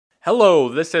Hello,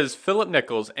 this is Philip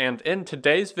Nichols, and in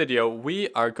today's video we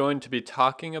are going to be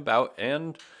talking about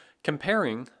and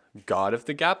comparing God of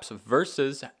the Gaps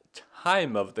versus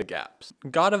Time of the Gaps.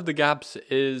 God of the Gaps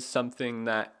is something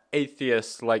that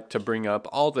atheists like to bring up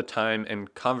all the time in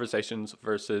conversations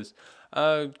versus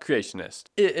creationists.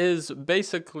 It is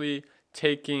basically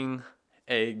taking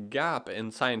a gap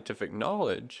in scientific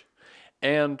knowledge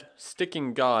and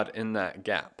sticking God in that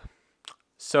gap.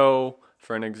 So,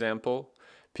 for an example,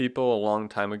 people a long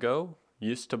time ago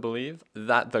used to believe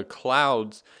that the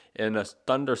clouds in a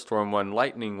thunderstorm when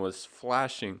lightning was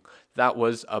flashing, that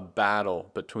was a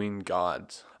battle between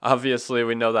gods. Obviously,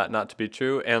 we know that not to be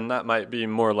true, and that might be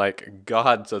more like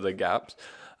gods of the gaps.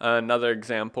 Another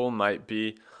example might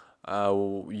be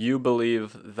you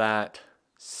believe that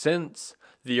since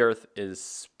the earth is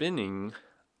spinning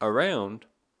around,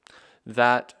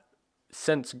 that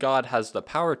since God has the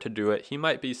power to do it, he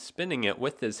might be spinning it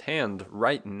with his hand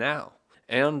right now,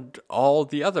 and all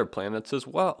the other planets as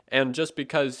well. And just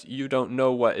because you don't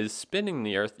know what is spinning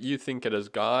the earth, you think it is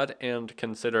God and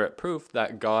consider it proof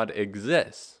that God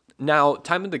exists. Now,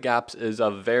 Time of the Gaps is a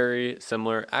very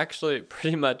similar, actually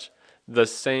pretty much the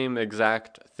same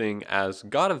exact thing as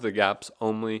God of the Gaps,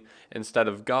 only instead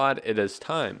of God, it is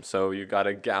time. So you got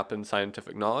a gap in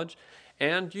scientific knowledge,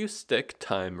 and you stick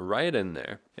time right in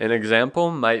there. An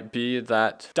example might be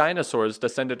that dinosaurs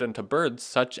descended into birds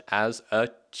such as a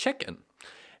chicken.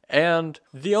 And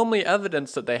the only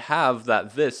evidence that they have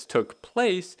that this took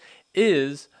place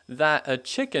is that a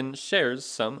chicken shares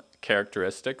some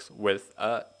characteristics with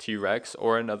a T-Rex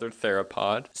or another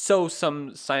theropod. So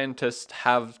some scientists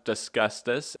have discussed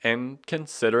this and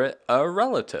consider it a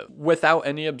relative without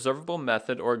any observable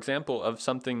method or example of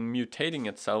something mutating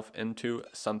itself into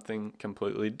something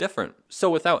completely different.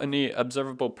 So without any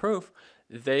observable proof,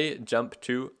 they jump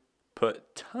to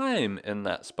put time in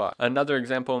that spot. Another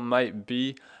example might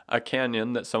be a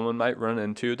canyon that someone might run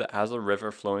into that has a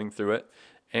river flowing through it.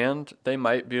 And they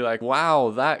might be like, wow,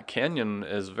 that canyon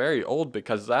is very old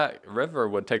because that river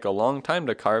would take a long time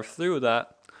to carve through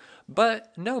that.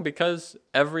 But no, because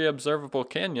every observable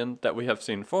canyon that we have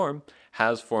seen form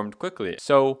has formed quickly.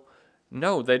 So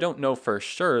no, they don't know for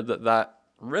sure that that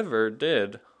river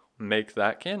did make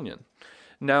that canyon.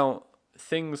 Now,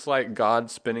 things like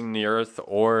God spinning the earth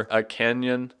or a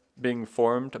canyon being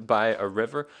formed by a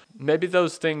river, maybe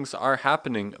those things are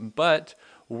happening, but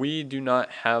we do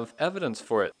not have evidence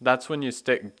for it. That's when you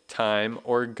stick time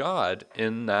or God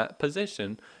in that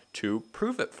position to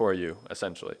prove it for you,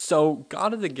 essentially. So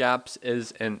God of the Gaps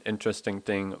is an interesting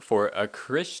thing for a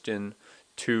Christian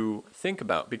to think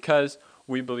about, because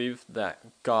we believe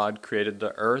that God created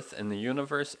the earth and the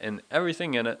universe and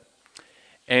everything in it.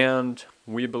 And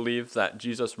we believe that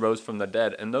Jesus rose from the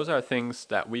dead. And those are things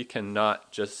that we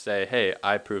cannot just say, hey,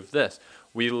 I prove this.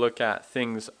 We look at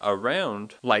things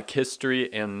around, like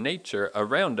history and nature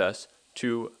around us,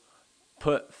 to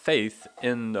put faith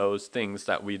in those things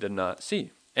that we did not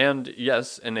see. And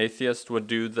yes, an atheist would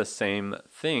do the same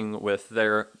thing with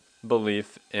their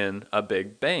belief in a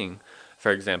Big Bang.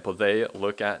 For example, they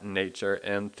look at nature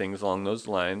and things along those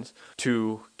lines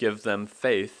to give them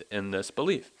faith in this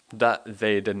belief that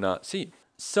they did not see.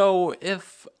 So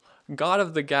if God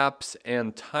of the Gaps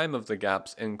and Time of the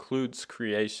Gaps includes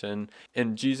creation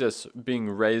and Jesus being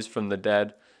raised from the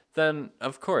dead, then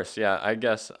of course, yeah, I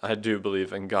guess I do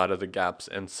believe in God of the Gaps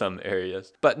in some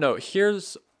areas. But no,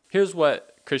 here's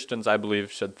what Christians, I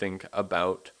believe, should think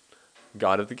about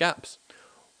God of the Gaps.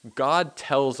 God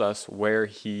tells us where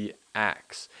he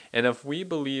acts. And if we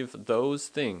believe those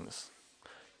things,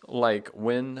 like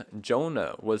when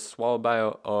Jonah was swallowed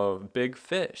by a big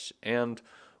fish and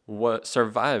what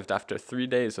survived after 3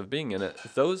 days of being in it,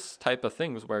 those type of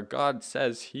things where God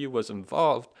says he was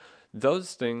involved,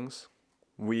 those things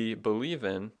we believe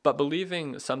in. But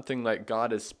believing something like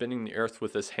God is spinning the earth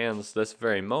with his hands this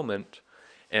very moment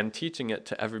and teaching it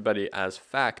to everybody as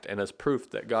fact and as proof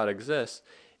that God exists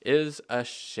is a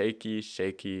shaky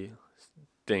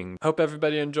thing. Hope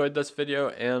everybody enjoyed this video,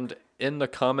 and in the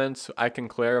comments I can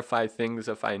clarify things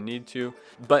if I need to.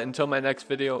 But until my next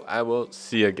video, I will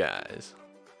see you guys.